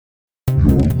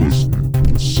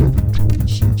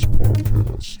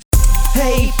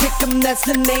pay. Pick 'em, that's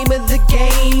the name of the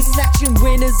game. Snatching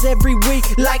winners every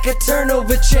week like a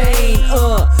turnover chain.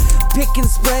 Picking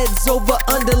spreads over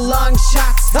under long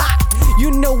shots. Ha! You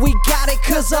know we got it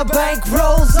cause our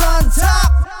bankroll's on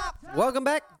top. Welcome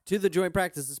back to the Joint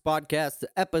Practices Podcast,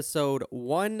 episode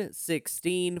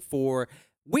 116 for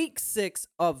week 6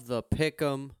 of the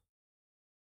Pick'em.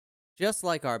 Just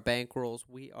like our bankrolls,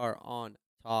 we are on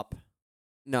top.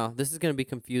 No, this is going to be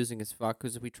confusing as fuck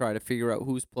because we try to figure out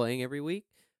who's playing every week,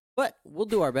 but we'll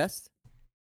do our best.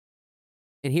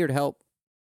 And here to help,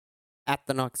 at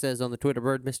the Knox says on the Twitter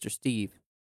bird, Mr. Steve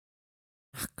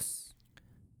Knox.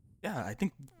 Yeah, I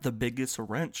think the biggest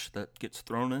wrench that gets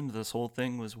thrown into this whole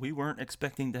thing was we weren't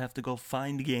expecting to have to go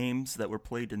find games that were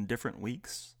played in different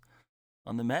weeks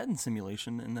on the Madden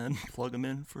simulation and then plug them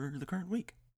in for the current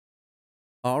week.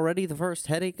 Already the first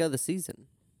headache of the season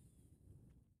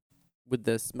with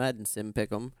this Madden Sim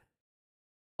Pick'em.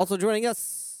 Also joining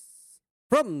us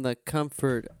from the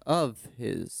comfort of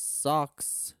his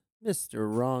socks,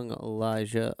 Mr. Wrong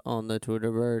Elijah on the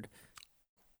Twitter bird.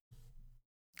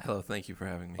 Hello, thank you for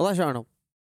having me. Elijah Arnold.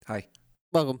 Hi.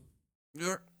 Welcome.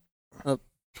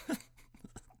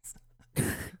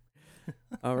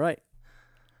 All right.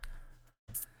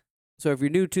 So if you're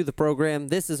new to the program,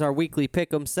 this is our weekly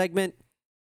Pick'em segment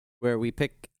where we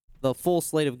pick the full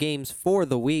slate of games for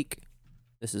the week.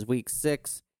 This is week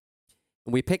 6.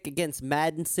 And we pick against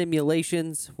Madden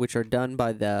simulations, which are done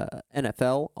by the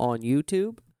NFL on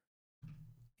YouTube.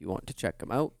 If you want to check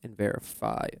them out and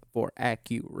verify for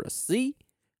accuracy,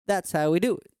 that's how we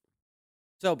do it.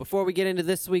 So before we get into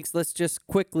this week's, let's just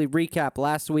quickly recap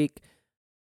last week.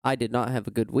 I did not have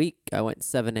a good week. I went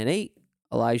 7-8.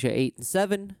 Elijah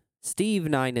 8-7. Steve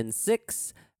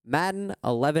 9-6. Madden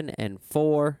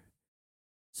 11-4.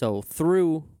 So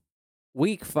through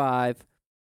week 5,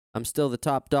 I'm still the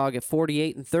top dog at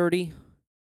 48-30.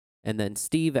 And then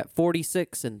Steve at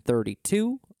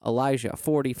 46-32. Elijah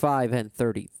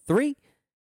 45-33.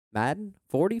 Madden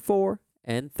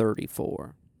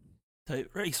 44-34. Tight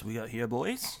race we got here,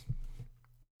 boys.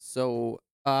 So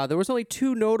there was only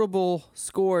 2 notable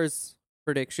scores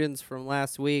predictions from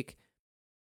last week.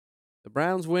 The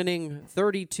Browns winning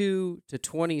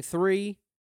 32-23.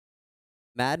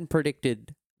 Madden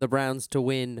predicted the Browns to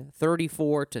win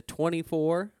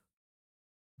 34-24.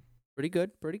 Pretty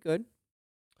good, pretty good.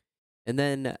 And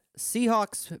then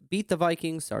Seahawks beat the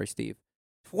Vikings. Sorry, Steve.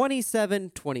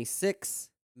 27-26.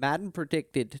 Madden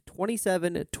predicted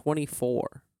 27-24.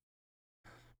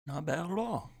 Not bad at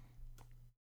all.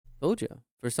 Told you.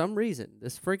 For some reason,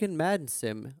 this friggin' Madden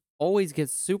sim always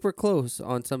gets super close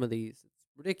on some of these.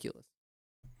 It's ridiculous.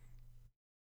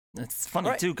 It's funny,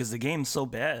 right. too, because the game's so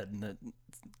bad that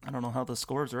I don't know how the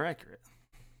scores are accurate.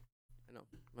 I don't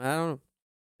know.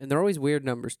 And they're always weird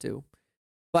numbers, too.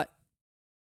 But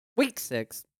week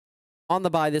 6, on the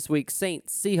bye this week,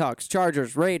 Saints, Seahawks,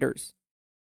 Chargers, Raiders.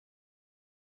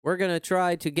 We're going to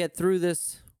try to get through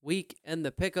this week and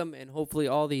the Pick'em, and hopefully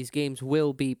all these games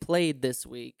will be played this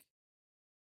week.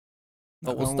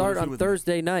 But we'll start on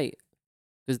Thursday night,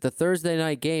 because the Thursday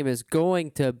night game is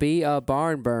going to be a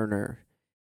barn burner.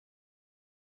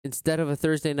 Instead of a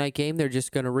Thursday night game, they're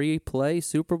just going to replay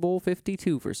Super Bowl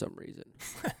 52 for some reason.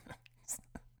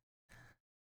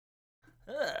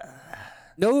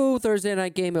 No Thursday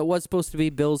night game. It was supposed to be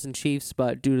Bills and Chiefs,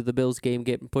 but due to the Bills game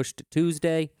getting pushed to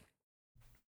Tuesday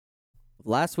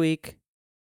last week,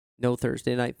 no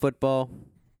Thursday night football,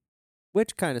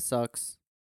 which kind of sucks.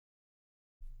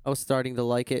 I was starting to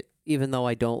like it, even though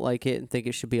I don't like it and think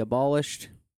it should be abolished.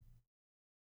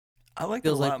 I liked it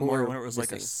a lot more when it was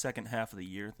missing. like a second half of the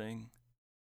year thing.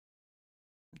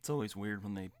 It's always weird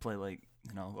when they play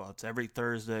it's every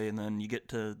Thursday and then you get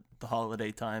to the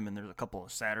holiday time and there's a couple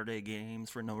of Saturday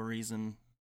games for no reason.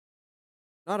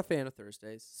 Not a fan of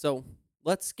Thursdays. So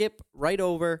let's skip right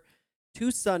over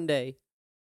to Sunday,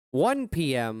 1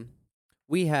 p.m.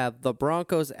 We have the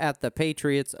Broncos at the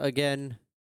Patriots again.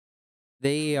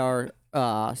 They are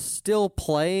still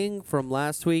playing from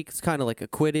last week. It's kind of like a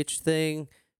Quidditch thing.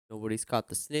 Nobody's caught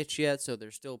the snitch yet, so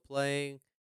they're still playing.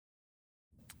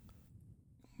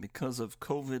 Because of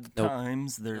COVID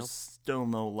times, there's still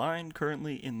no line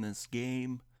currently in this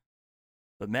game.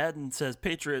 But Madden says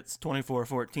Patriots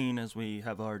 24-14, as we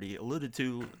have already alluded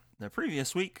to the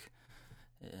previous week.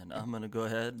 And I'm going to go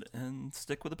ahead and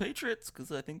stick with the Patriots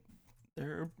because I think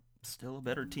they're still a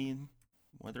better team,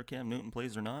 whether Cam Newton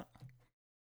plays or not.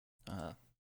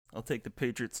 I'll take the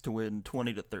Patriots to win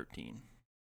 20-13.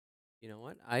 You know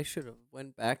what? I should have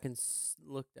went back and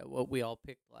looked at what we all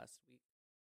picked last week.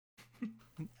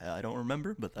 I don't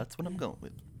remember, but that's what I'm going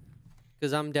with.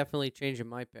 Because I'm definitely changing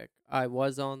my pick. I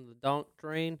was on the donk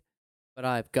train, but but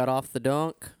I've got off the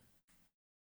dunk.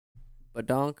 A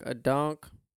donk.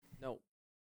 Nope.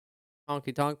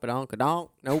 Honky tonk, but honk a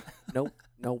donk. Nope. Nope.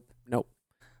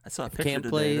 I saw a If picture Cam today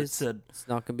that plays, said it's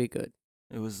not gonna be good.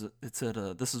 it said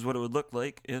this is what it would look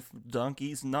like if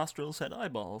donkeys' nostrils had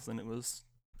eyeballs, and it was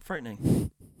frightening.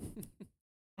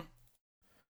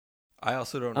 I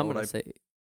also don't know I'm what gonna I say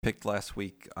picked last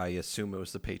week. I assume it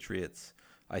was the Patriots.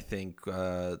 I think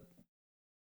Cam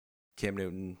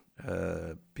Newton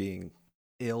being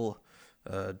ill,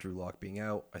 Drew Lock being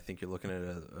out. I think you're looking at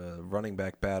a running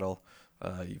back battle.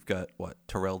 You've got,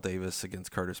 Terrell Davis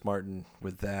against Curtis Martin.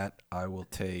 With that, I will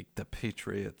take the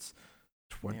Patriots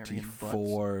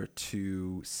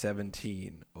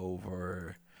 24-17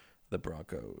 over the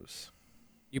Broncos.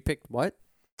 you picked what?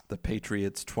 The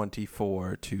Patriots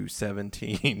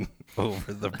 24-17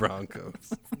 over the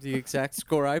Broncos. The exact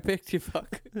score I picked. You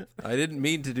fuck. I didn't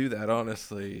mean to do that,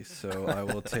 honestly. So I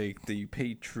will take the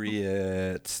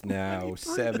Patriots now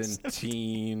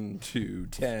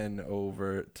 17-10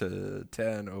 over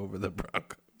the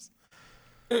Broncos.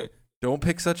 Don't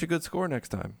pick such a good score next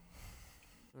time.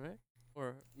 All right.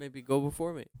 Or maybe go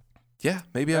before me. Yeah,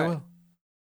 maybe I All right. will.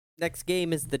 Next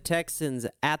game is the Texans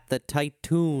at the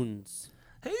Titans.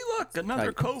 Hey, look,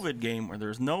 another Titans. COVID game where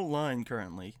there's no line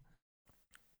currently.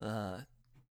 The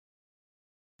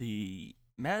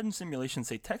Madden simulations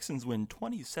say Texans win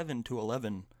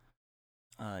 27-11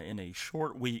 in a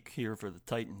short week here for the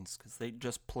Titans because they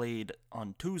just played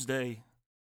on Tuesday.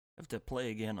 Have to play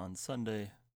again on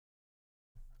Sunday.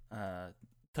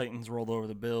 Titans rolled over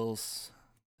the Bills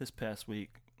this past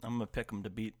week. I'm gonna pick them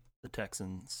to beat the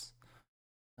Texans,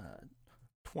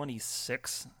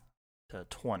 26-20.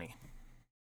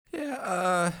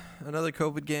 Yeah, another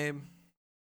COVID game.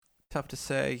 Tough to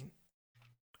say.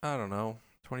 I don't know.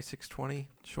 26-20?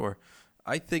 Sure.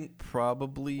 I think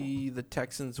probably the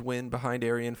Texans win behind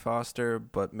Arian Foster,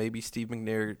 but maybe Steve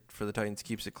McNair for the Titans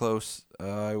keeps it close.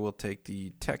 I will take the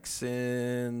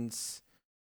Texans.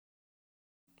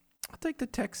 I'll take the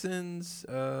Texans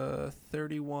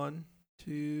 31-9.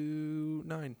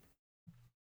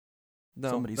 No,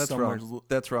 Somebody that's somewhere's wrong.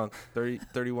 That's wrong.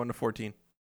 31-14.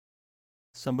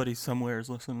 Somebody somewhere is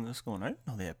listening to this going, I didn't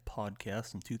know they had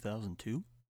podcasts in 2002.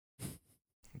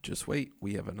 Just wait.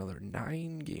 We have another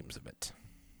 9 games of it.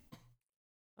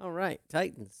 All right,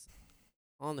 Titans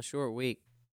on the short week.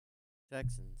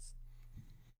 Texans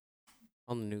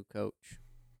on the new coach.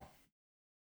 I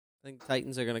think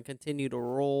Titans are going to continue to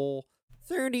roll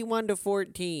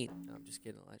 31-14. No, I'm just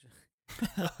kidding, Elijah.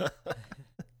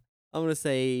 I'm going to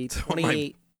say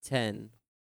 28-10.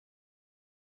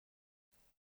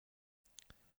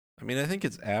 I mean, I think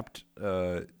it's apt.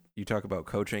 You talk about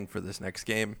coaching for this next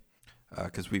game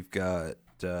because we've got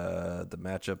the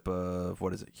matchup of,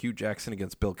 Hugh Jackson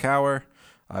against Bill Cowher.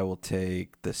 I will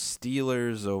take the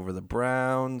Steelers over the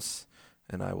Browns,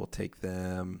 and I will take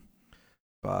them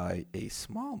by a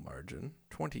small margin,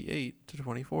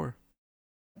 28-24.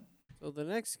 So the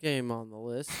next game on the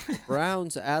list, the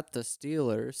Browns at the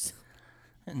Steelers.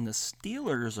 And the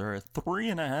Steelers are a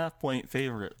 3.5-point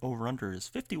favorite. Over-under is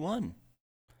 51.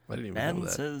 I didn't even know Madden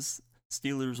that. says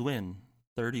Steelers win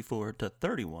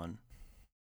 34-31.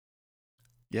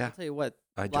 Yeah, I'll tell you what,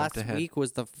 I jumped last ahead. week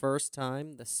was the first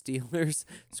time the Steelers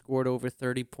scored over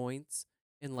 30 points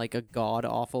in like a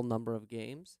god-awful number of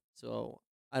games. So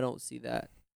I don't see that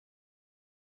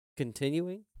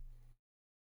continuing.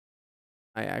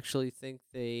 I actually think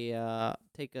they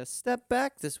take a step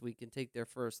back this week and take their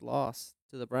first loss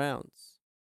to the Browns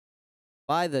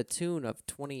by the tune of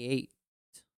 28-24.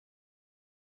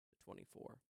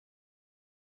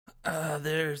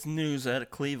 There's news out of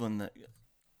Cleveland that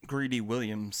Greedy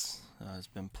Williams has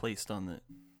been placed on the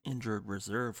injured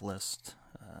reserve list.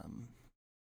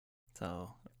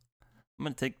 So I'm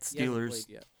going to take the He hasn't Steelers, played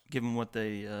yet. given what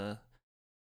they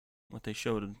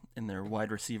showed in their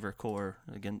wide receiver core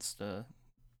against the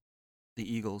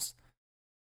Eagles.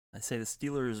 I say the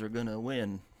Steelers are going to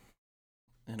win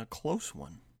in a close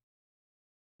one.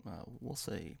 We'll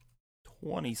say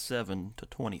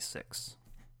 27-26.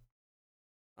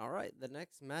 All right, the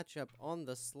next matchup on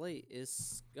the slate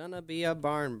is going to be a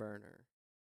barn burner.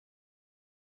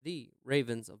 The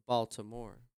Ravens of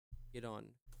Baltimore get on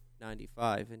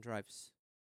 95 and drives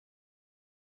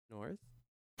north,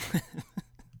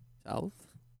 south.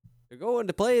 They're going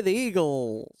to play the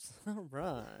Eagles. All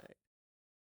right.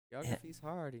 Geography's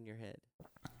hard in your head.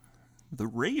 The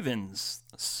Ravens,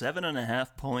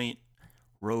 7.5-point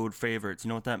road favorites. You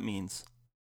know what that means?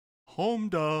 Home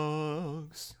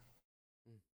dogs.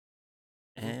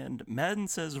 And Madden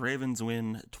says Ravens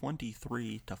win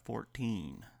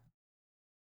 23-14.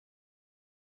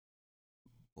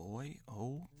 Boy,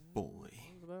 oh boy.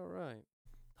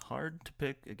 hard to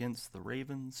pick against the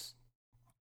Ravens.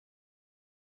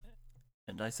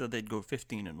 And I said they'd go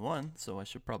 15-1, so I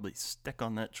should probably stick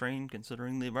on that train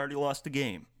considering they've already lost a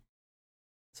game.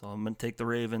 So I'm going to take the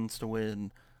Ravens to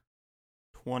win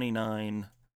 29-14.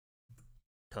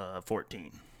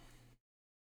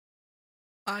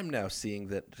 I'm now seeing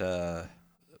that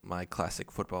my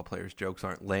classic football players jokes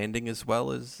aren't landing as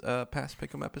well as past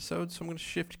Pick'em episodes, so I'm going to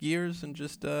shift gears and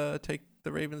just take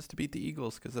the Ravens to beat the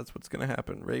Eagles, because that's what's going to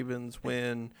happen. Ravens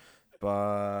win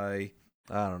by,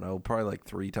 I don't know, probably like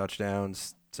 3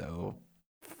 touchdowns, so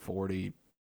 40-20.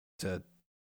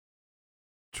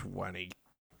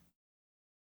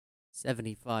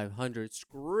 7,500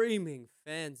 screaming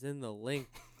fans in the link.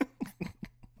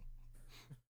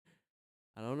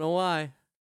 I don't know why,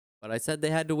 but I said they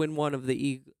had to win one of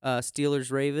the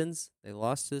Steelers-Ravens. They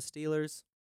lost to the Steelers.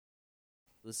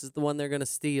 This is the one they're going to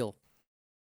steal.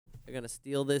 They're going to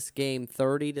steal this game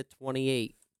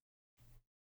 30-28.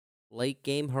 Late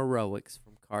game heroics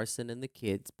from Carson and the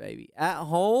kids, baby. At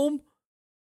home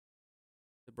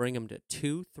to bring them to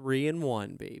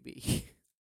 2-3-1, baby.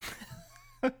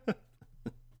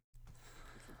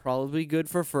 Probably good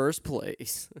for first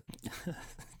place.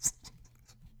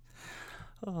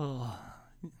 Oh.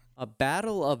 A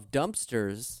battle of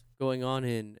dumpsters going on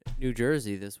in New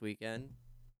Jersey this weekend.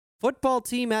 Football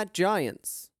team at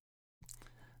Giants.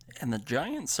 And the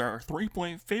Giants are a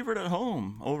 3-point favorite at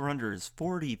home. Over-under is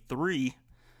 43.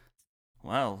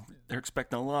 Wow, they're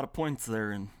expecting a lot of points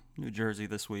there in New Jersey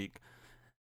this week.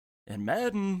 And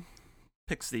Madden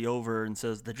picks the over and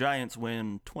says the Giants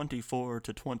win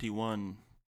 24-21.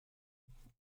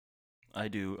 I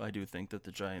do think that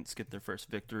the Giants get their first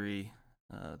victory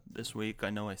this week. I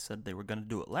know I said they were going to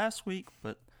do it last week,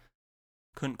 but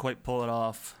couldn't quite pull it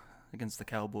off against the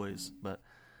Cowboys. But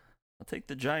I'll take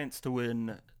the Giants to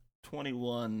win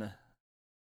 21-17.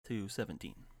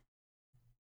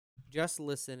 Just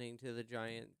listening to the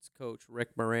Giants coach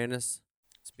Rick Moranis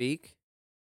speak,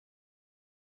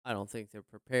 I don't think they're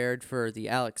prepared for the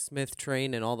Alex Smith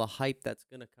train and all the hype that's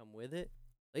going to come with it.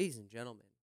 Ladies and gentlemen,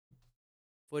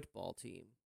 football team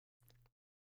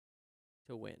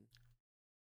to win.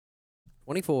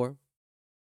 24-7.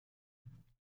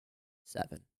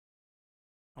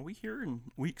 Are we here in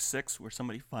week 6 where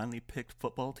somebody finally picked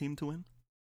football team to win?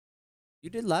 You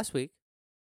did last week.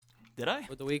 Did I?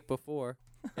 Or the week before.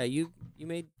 Yeah, you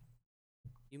made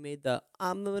the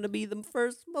I'm gonna be the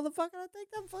first motherfucker to take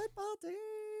the football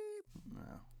team.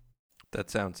 No.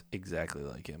 That sounds exactly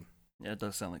like him. Yeah, it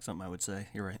does sound like something I would say.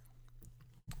 You're right.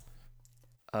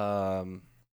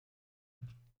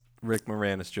 Rick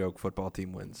Moranis joke, football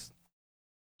team wins.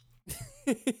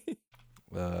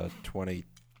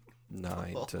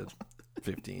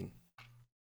 29-15.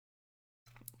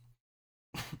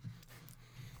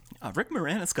 Rick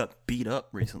Moranis got beat up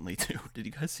recently, too. Did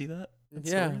you guys see that?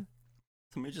 Yeah. Story?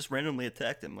 Somebody just randomly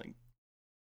attacked him. Like,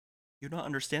 you don't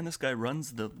understand this guy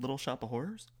runs the Little Shop of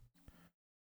Horrors?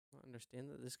 I don't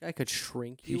understand that this guy could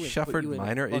shrink you. He and suffered put you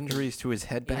minor in a injuries to his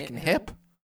head, back, and ant hip.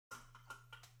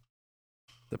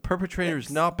 The perpetrator's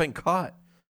not been caught.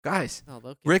 Guys,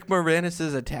 Rick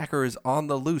Moranis' attacker is on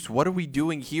the loose. What are we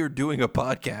doing here doing a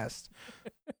podcast?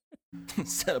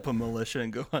 Set up a militia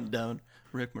and go hunt down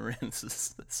Rick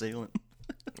Moranis' assailant.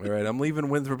 All right, I'm leaving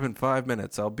Winthrop in 5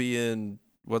 minutes. I'll be in,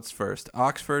 what's first,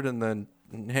 Oxford and then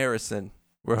Harrison.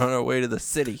 We're on our way to the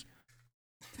city.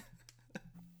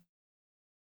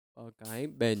 Fuck, I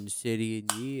ain't been in the city in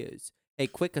years. Hey,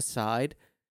 quick aside.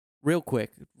 Real quick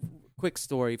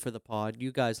story for the pod.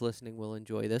 You guys listening will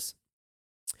enjoy this.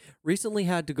 Recently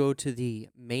had to go to the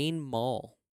main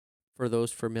mall. For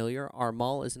those familiar, our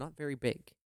mall is not very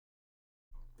big.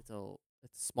 It's a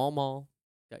small mall.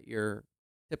 Got your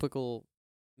typical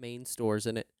main stores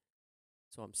in it.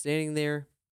 So I'm standing there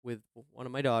with one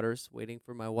of my daughters, waiting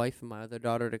for my wife and my other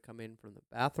daughter to come in from the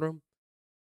bathroom.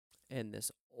 And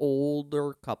this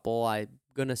older couple, I'm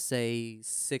going to say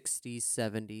 60s,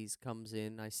 70s, comes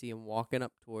in. I see him walking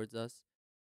up towards us.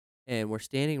 And we're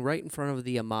standing right in front of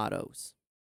the Amados.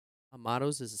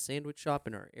 Amados is a sandwich shop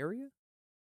in our area.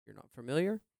 If you're not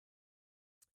familiar.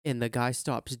 And the guy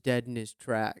stops dead in his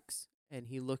tracks. And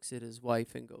he looks at his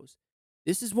wife and goes,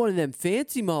 "This is one of them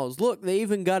fancy malls. Look, they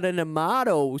even got an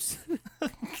Amados."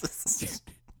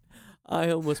 I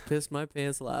almost pissed my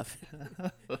pants laughing.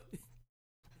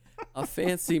 A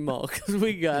fancy mall because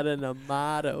we got an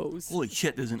Amados. Holy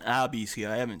shit, there's an Arby's here.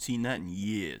 I haven't seen that in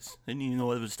years. I didn't even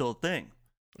know it was still a thing.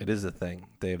 It is a thing.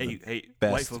 They have Hey,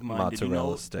 best wife of mine, mozzarella did you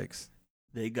know sticks.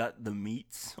 they got the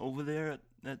meats over there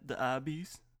at the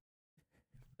Arby's?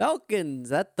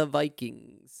 Falcons at the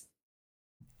Vikings.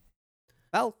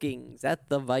 Falcons at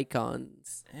the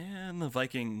Vikings. And the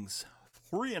Vikings,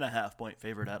 3.5-point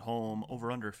favorite at home,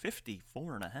 over under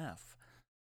 54.5.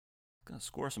 Gonna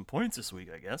score some points this week,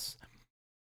 I guess.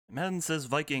 Madden says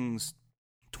Vikings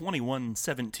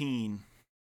 21-17.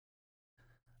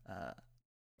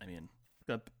 I mean,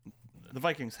 the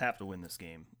Vikings have to win this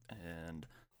game, and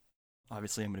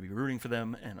obviously I'm going to be rooting for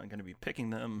them, and I'm going to be picking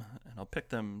them, and I'll pick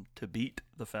them to beat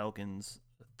the Falcons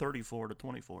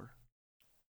 34-24.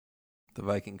 The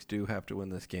Vikings do have to win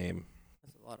this game.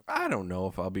 That's a lot of I don't know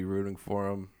if I'll be rooting for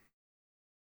them.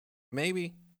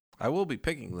 Maybe. I will be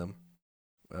picking them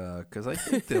because I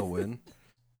think they'll win.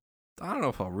 I don't know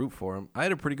if I'll root for them. I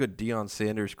had a pretty good Deion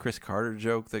Sanders, Chris Carter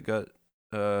joke that got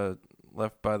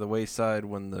left by the wayside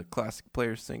when the classic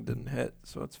players thing didn't hit,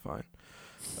 so it's fine.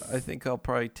 I think I'll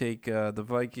probably take the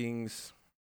Vikings,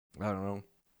 I don't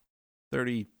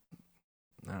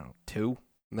know, 2?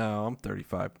 No, I'm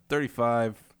 35.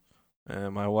 35.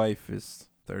 And my wife is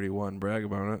 31. Brag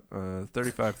about it.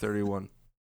 35-31. I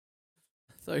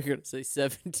thought you were going to say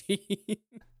 17.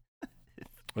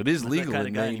 It is Not that legal kinda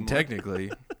in guy Maine, anymore. technically.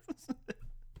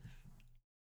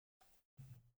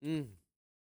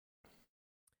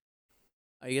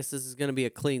 I guess this is going to be a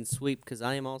clean sweep because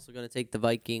I am also going to take the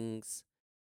Vikings.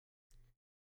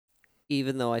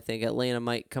 Even though I think Atlanta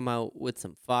might come out with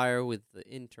some fire with the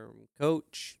interim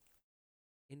coach.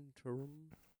 I'm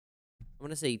going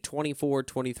to say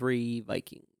 24-23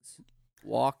 Vikings.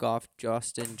 Walk off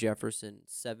Justin Jefferson,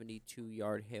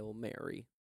 72-yard Hail Mary.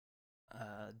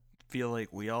 Feel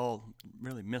like we all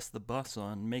really missed the bus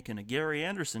on making a Gary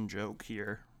Anderson joke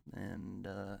here, and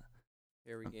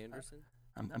Harry Anderson?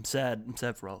 I'm sad. I'm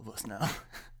sad for all of us now.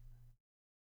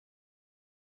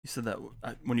 You said that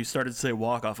when you started to say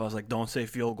walk off, I was like, "Don't say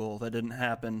field goal." That didn't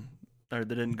happen, or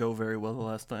that didn't go very well the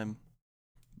last time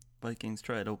Vikings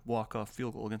tried a walk off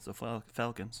field goal against the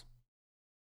Falcons.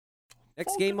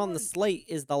 Next game on the slate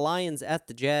is the Lions at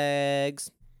the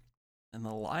Jags. And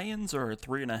the Lions are a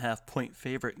 3.5-point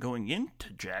favorite going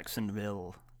into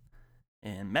Jacksonville.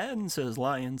 And Madden says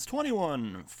Lions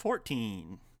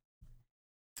 21-14.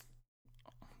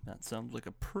 That sounds like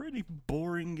a pretty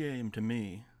boring game to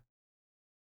me.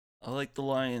 I like the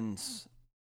Lions,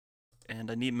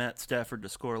 and I need Matt Stafford to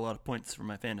score a lot of points for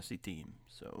my fantasy team.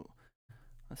 So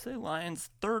I say Lions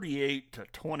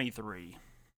 38-23.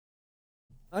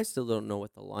 I still don't know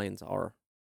what the Lions are.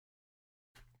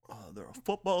 They're a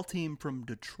football team from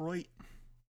Detroit,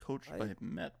 coached Right. by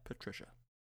Matt Patricia.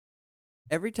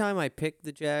 Every time I pick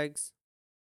the Jags,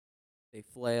 they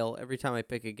flail. Every time I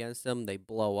pick against them, they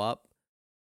blow up.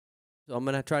 So I'm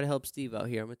going to try to help Steve out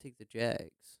here. I'm going to take the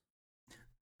Jags.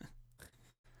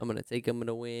 I'm going to take them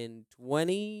to win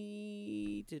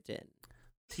 20-10.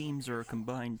 Teams are a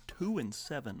combined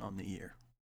 2-7 on the year.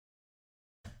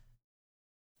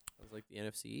 Sounds like the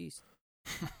NFC East.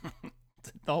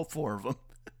 All four of them.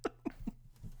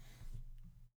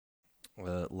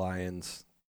 Lions,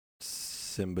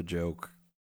 Simba joke,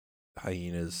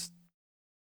 Hyenas,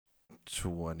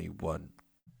 21-0.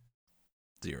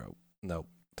 No,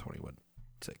 21-6.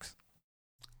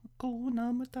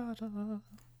 Hakuna Matata.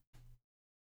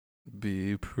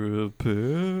 Be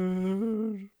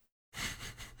prepared.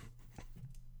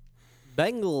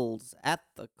 Bengals at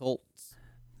the Colts.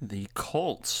 The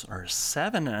Colts are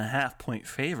 7.5-point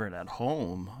favorite at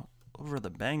home over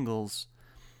the Bengals.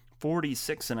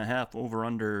 46.5 over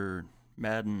under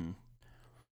Madden.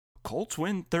 Colts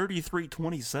win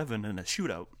 33-27 in a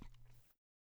shootout.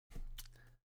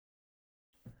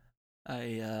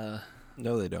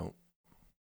 No, they don't.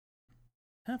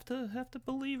 have to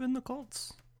believe in the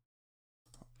Colts.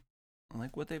 I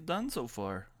like what they've done so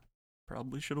far.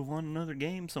 Probably should have won another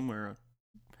game somewhere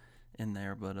in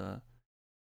there, but I'll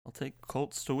take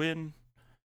Colts to win.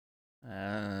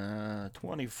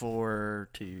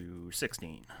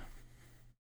 24-16.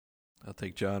 I'll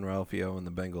take John Ralphio and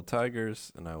the Bengal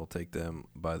Tigers, and I will take them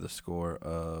by the score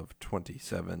of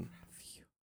 27-16.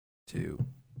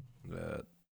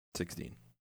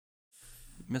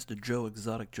 Missed a Joe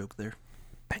Exotic joke there.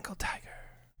 Bengal Tiger.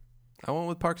 I went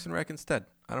with Parks and Rec instead.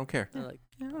 I don't care. I like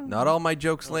Not all my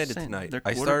jokes I was landed saying, tonight. their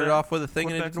I started quarterback- off with a thing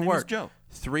and it quarterback's didn't name is work. Joe.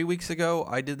 3 weeks ago,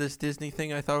 I did this Disney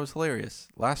thing I thought was hilarious.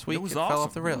 Last week, it was fell off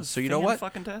awesome. the It rails. was So you know what?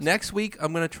 fan-fucking-tastic. Next week,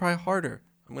 I'm going to try harder.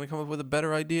 I'm going to come up with a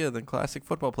better idea than classic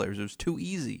football players. It was too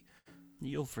easy.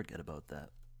 You'll forget about that.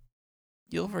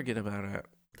 You'll forget about it.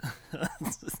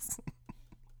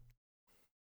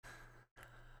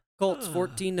 Colts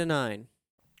 14-9.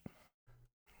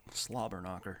 Slobber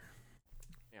knocker.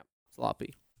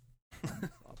 Sloppy.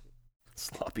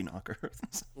 Sloppy knocker.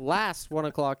 Last 1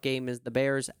 o'clock game is the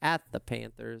Bears at the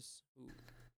Panthers, who are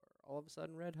all of a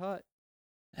sudden red hot.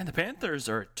 And the Panthers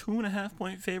are a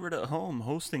 2.5-point favorite at home,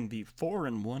 hosting the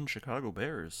 4-1 Chicago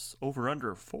Bears. Over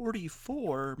under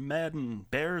 44. Madden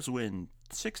Bears win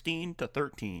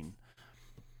 16-13.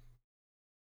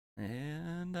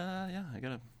 And I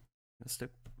gotta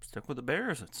stick with the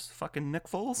Bears. It's fucking Nick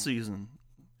Foles season.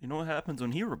 You know what happens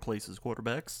when he replaces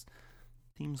quarterbacks?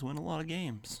 Teams win a lot of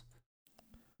games.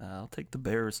 I'll take the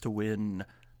Bears to win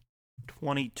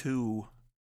 22-17.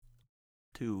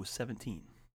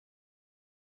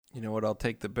 You know what? I'll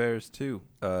take the Bears, too.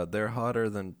 They're hotter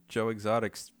than Joe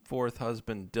Exotic's fourth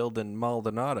husband, Dildon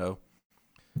Maldonado.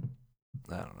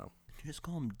 I don't know. Did you just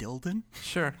call him Dildon?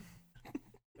 Sure.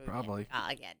 Probably. Oh,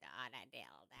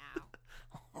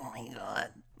 my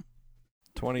God.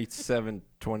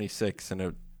 27-26 in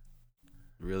a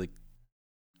really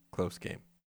close game.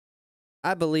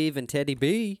 I believe in Teddy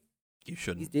B. You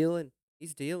shouldn't.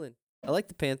 He's dealing. I like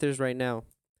the Panthers right now.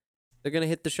 They're going to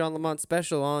hit the Sean Lamont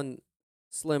special on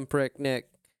Slim Prick Nick.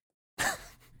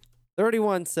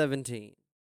 31-17.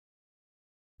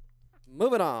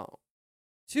 Moving on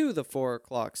to the 4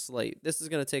 o'clock slate. This is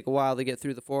going to take a while to get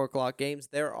through the 4 o'clock games.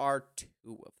 There are 2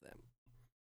 of them.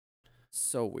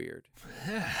 So weird.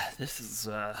 This is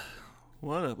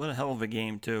what a hell of a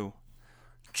game too.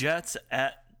 Jets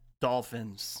at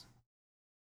Dolphins.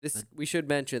 We should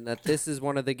mention that this is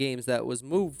one of the games that was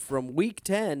moved from week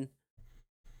 10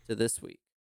 to this week.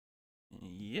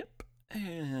 Yep.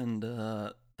 And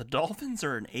the Dolphins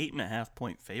are an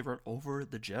 8.5-point favorite over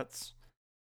the Jets.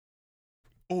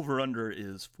 Over under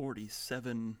is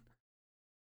 47.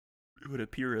 It would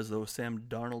appear as though Sam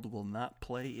Darnold will not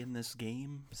play in this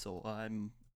game, so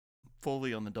I'm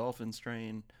fully on the Dolphins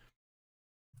train.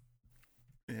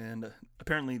 And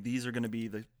apparently these are going to be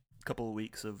the couple of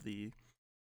weeks of the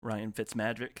Ryan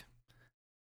Fitzmagic.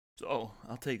 So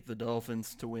I'll take the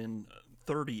Dolphins to win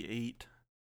 38-10.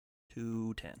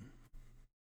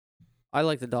 I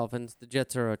like the Dolphins. The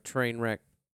Jets are a train wreck.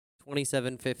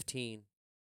 27-15.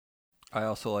 I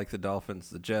also like the Dolphins.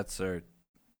 The Jets are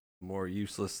more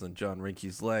useless than John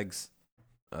Rinke's legs.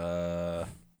 Should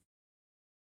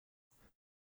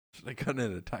I cut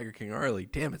in a Tiger King early?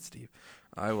 Damn it, Steve.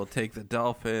 I will take the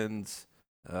Dolphins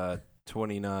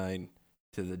 29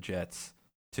 to the Jets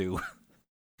 2.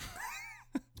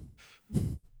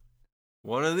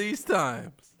 One of these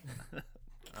times.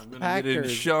 I'm going to get into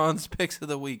Sean's picks of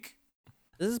the week.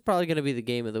 This is probably going to be the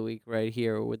game of the week right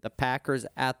here with the Packers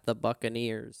at the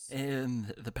Buccaneers.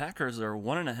 And the Packers are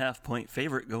 1.5-point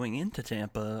favorite going into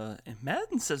Tampa. And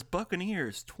Madden says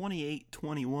Buccaneers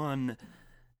 28-21.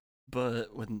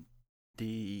 But when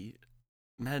the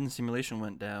Madden simulation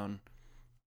went down,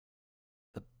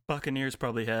 the Buccaneers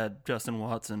probably had Justin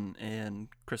Watson and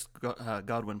Chris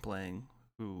Godwin playing,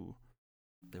 who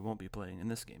they won't be playing in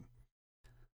this game.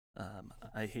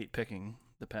 I hate picking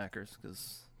the Packers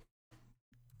because,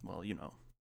 well, you know.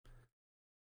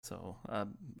 So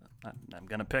I'm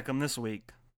going to pick them this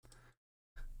week.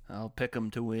 I'll pick them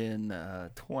to win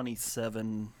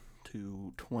 27-22.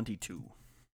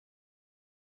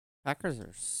 Packers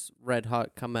are red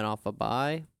hot coming off a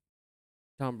bye.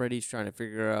 Tom Brady's trying to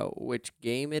figure out which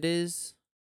game it is.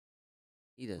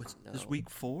 He doesn't know. Is week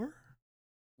 4?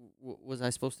 Was I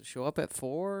supposed to show up at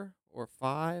 4 or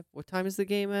 5? What time is the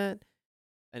game at?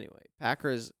 Anyway,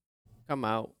 Packers come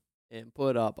out and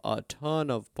put up a ton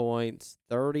of points.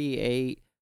 38-29.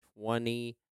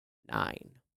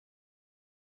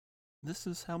 This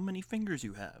is how many fingers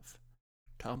you have.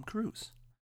 Tom Cruise.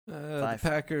 The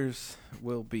Packers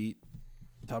will beat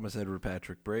Thomas Edward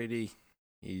Patrick Brady.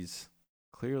 He's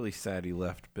clearly sad he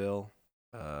left Bill.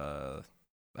 I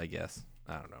guess.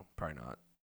 I don't know. Probably not.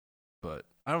 But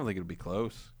I don't think it'll be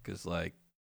close because, like,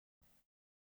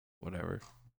 whatever.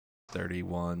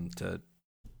 31-17.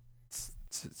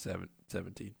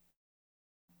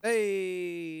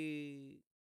 Hey!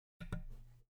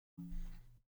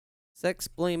 Sex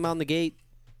blame on the gate.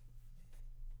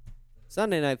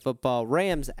 Sunday Night Football.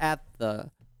 Rams at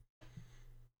the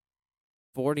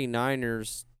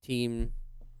 49ers team,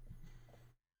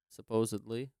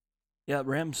 supposedly. Yeah,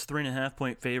 Rams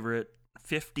 3.5-point favorite.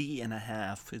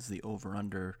 50.5 is the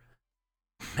over-under.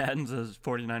 Madden says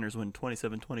 49ers win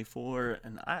 27-24,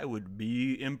 and I would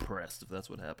be impressed if that's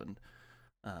what happened.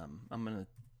 I'm going to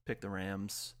pick the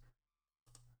Rams.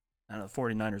 I know the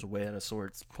 49ers are way out of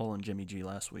sorts, pulling Jimmy G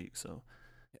last week, so.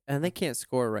 And they can't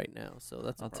score right now, so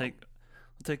that's I'll take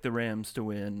the Rams to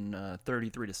win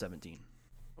 33-17.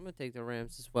 I'm going to take the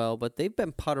Rams as well, but they've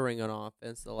been puttering on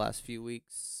offense the last few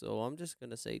weeks, so I'm just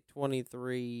going to say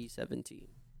 23-17.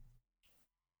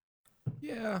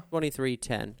 Yeah.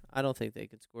 23-10. I don't think they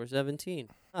could score 17.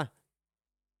 Huh.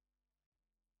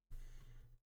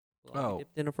 Oh.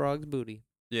 Dipped in a frog's booty.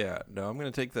 Yeah, no, I'm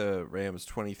going to take the Rams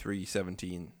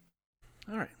 23-17.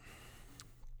 All right.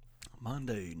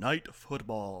 Monday Night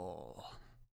Football.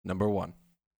 Number 1.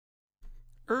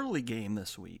 Early game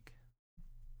this week.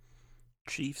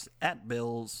 Chiefs at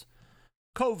Bills.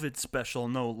 COVID special,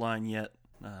 no line yet.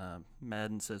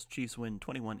 Madden says Chiefs win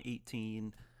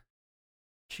 21-18.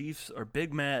 Chiefs are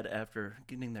big mad after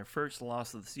getting their first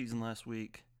loss of the season last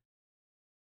week.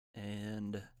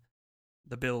 And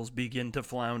the Bills begin to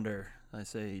flounder. I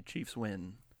say Chiefs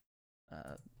win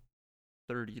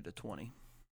 30-20.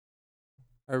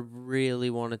 I really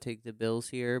want to take the Bills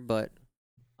here, but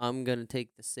I'm going to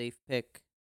take the safe pick.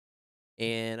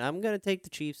 And I'm going to take the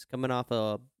Chiefs coming off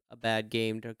a bad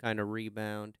game to kind of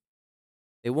rebound.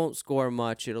 They won't score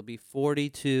much. It'll be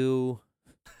 42-36.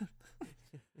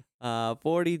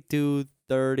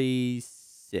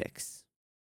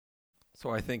 So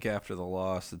I think after the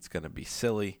loss, it's going to be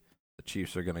silly. The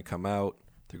Chiefs are going to come out.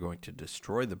 They're going to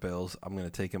destroy the Bills. I'm going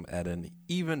to take them at an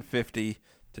even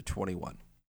 50-21.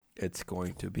 It's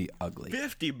going to be ugly.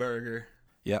 50 burger.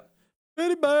 Yep.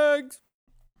 50 bags.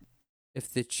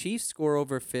 If the Chiefs score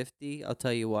over 50, I'll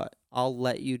tell you what. I'll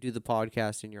let you do the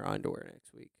podcast in your underwear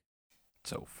next week.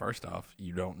 So first off,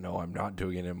 you don't know I'm not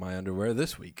doing it in my underwear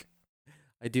this week.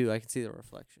 I do. I can see the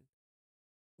reflection.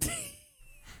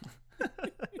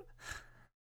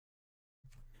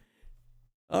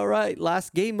 All right.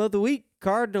 Last game of the week.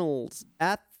 Cardinals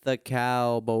at the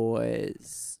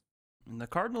Cowboys. And the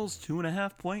Cardinals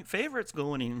 2.5-point favorites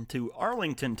going into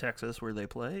Arlington, Texas, where they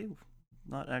play.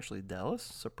 Not actually Dallas.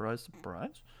 Surprise,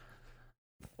 surprise.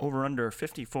 Over under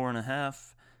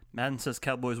 54.5. Madden says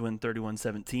Cowboys win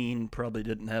 31-17. Probably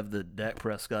didn't have the Dak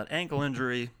Prescott ankle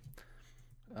injury.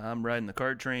 I'm riding the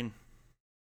card train.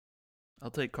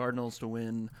 I'll take Cardinals to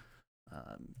win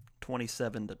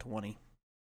 27-20.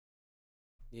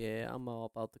 Yeah, I'm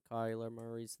all about the Kyler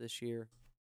Murrays this year.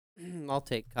 I'll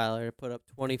take Kyler to put up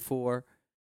 24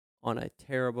 on a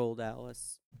terrible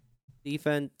Dallas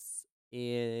defense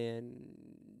in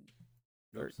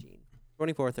 13.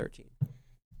 24-13.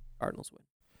 Cardinals win.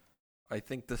 I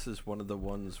think this is one of the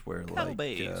ones where one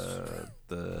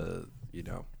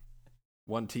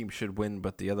team should win,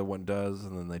 but the other one does,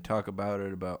 and then they talk about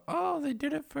it they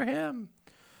did it for him.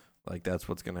 Like, that's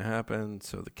what's going to happen.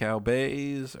 So the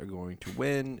Cowboys are going to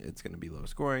win. It's going to be low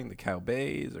scoring. The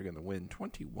Cowboys are going to win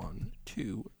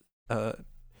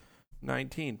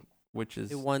 21-19, which is...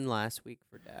 They won last week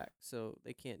for Dak, so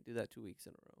they can't do that 2 weeks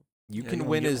in a row. You can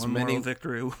win as many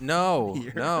victory. No,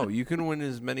 you can win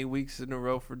as many weeks in a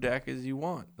row for Dak as you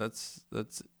want. That's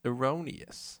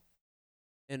erroneous.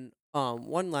 And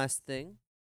one last thing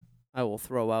I will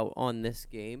throw out on this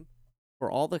game for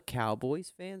all the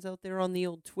Cowboys fans out there on the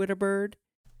old Twitter bird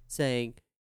saying,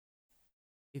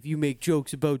 if you make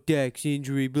jokes about Dak's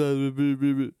injury, blah, blah, blah,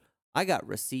 blah, blah. I got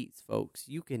receipts, folks.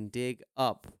 You can dig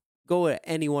up. Go to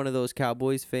any one of those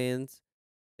Cowboys fans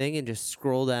thing and just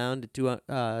scroll down to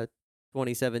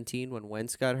 2017 when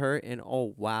Wentz got hurt, and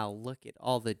oh wow, look at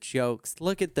all the jokes.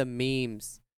 Look at the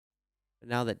memes. But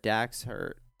now that Dak's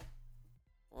hurt,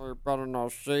 I better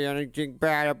not say anything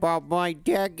bad about my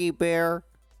Daggy Bear.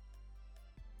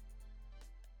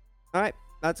 All right,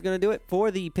 that's going to do it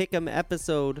for the Pick'em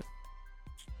episode,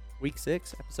 Week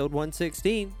 6, episode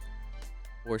 116.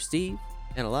 For Steve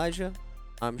and Elijah,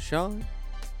 I'm Sean.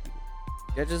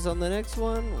 Catch us on the next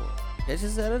one, or catch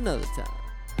us at another time.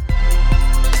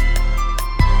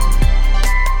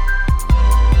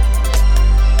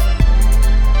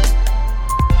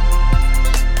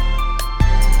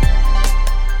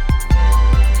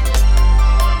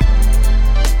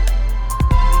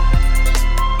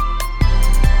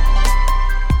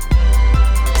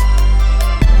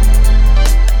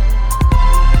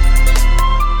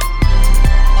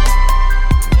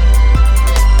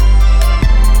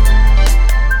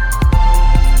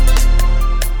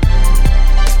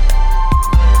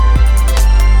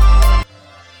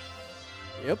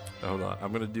 Hold on.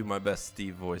 I'm going to do my best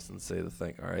Steve voice and say the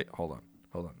thing. All right. Hold on.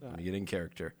 Let me get in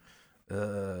character.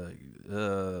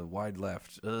 Wide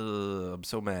left. I'm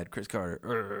so mad. Chris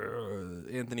Carter.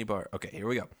 Anthony Barr. Okay, here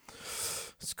we go.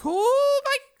 School,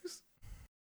 bye.